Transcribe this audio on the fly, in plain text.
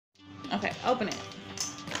Okay, open it.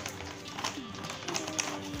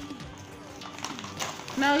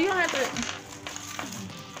 No, you don't have to.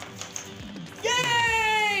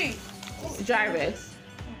 Yay! Jarvis,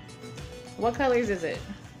 what colors is it?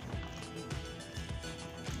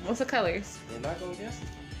 What's the colors? You're not gonna guess it.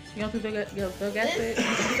 You don't think they'll guess it?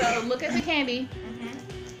 So look at the candy.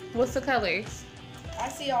 What's the colors? I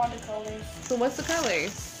see all the colors. So what's the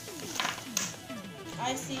colors?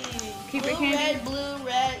 I see Keep blue, it candy. red, blue,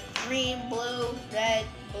 red, green, blue, red,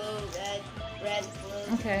 blue, red, red,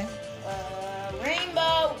 blue. Okay.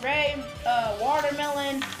 Rainbow,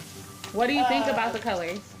 watermelon. What do you think about the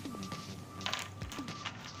colors?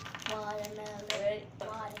 Watermelon. Red.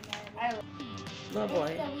 Watermelon. Little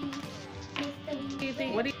boy. What do you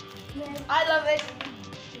think? What do you? I love it.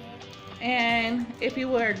 And if you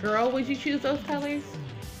were a girl, would you choose those colors?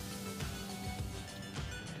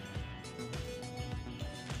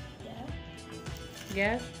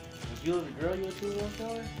 Yeah. If you was a girl, you would choose one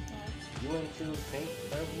color? You wouldn't choose pink,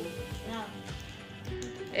 purple? No.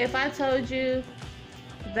 If I told you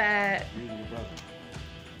that Reading your brother.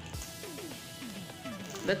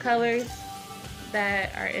 the colors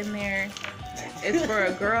that are in there is for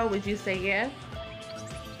a girl, would you say yeah?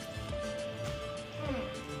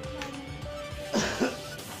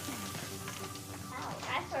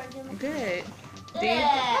 Good. Do you,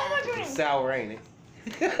 It's sour, ain't it?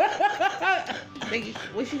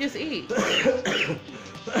 what you just eat? They're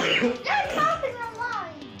popping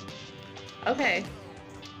online. Okay.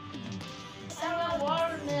 I want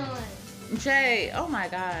watermelon. Jay, oh my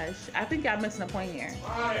gosh. I think y'all missing a point here.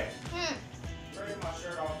 Alright. Bring my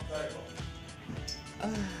shirt off the table.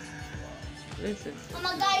 This is. Oh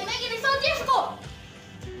my god, you're making it so difficult.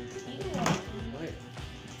 Wait.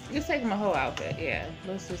 Just take my whole outfit. Yeah,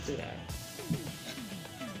 let's just do that.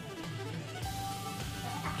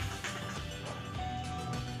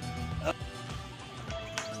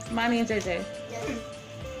 Monty and JJ.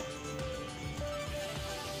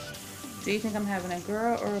 Do you think I'm having a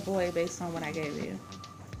girl or a boy based on what I gave you?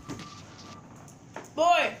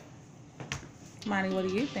 Boy. Monty, what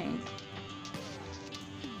do you think?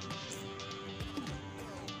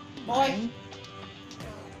 Boy.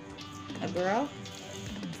 A girl?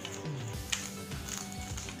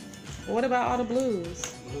 What about all the blues?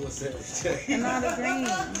 Blue was it? And all the green?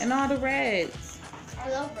 And all the reds? I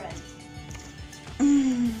love red.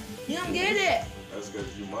 You don't get it. That's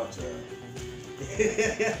because you my child.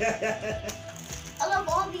 I love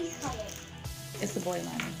all these colors. It's the boy,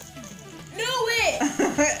 Monty. Knew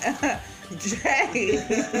it. Jay.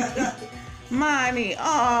 Monty.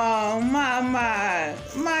 Oh, my.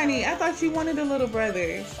 Monty, I thought you wanted a little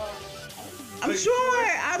brother. I'm sure.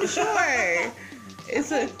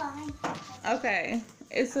 It's a, Fine. okay.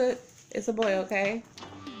 It's a boy, okay?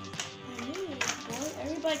 Boy,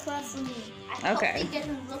 everybody claps for me. I Okay.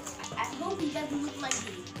 hope he doesn't look like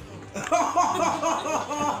me.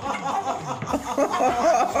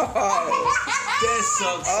 That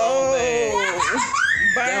sucks so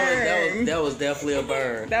bad. Burn. That was definitely a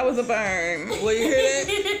burn. That was a burn. Well, you hear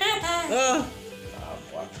that?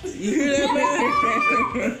 You hear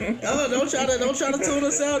that, man? Don't try to tune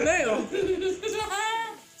us out now.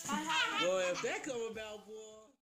 Boy, if that come about, boy.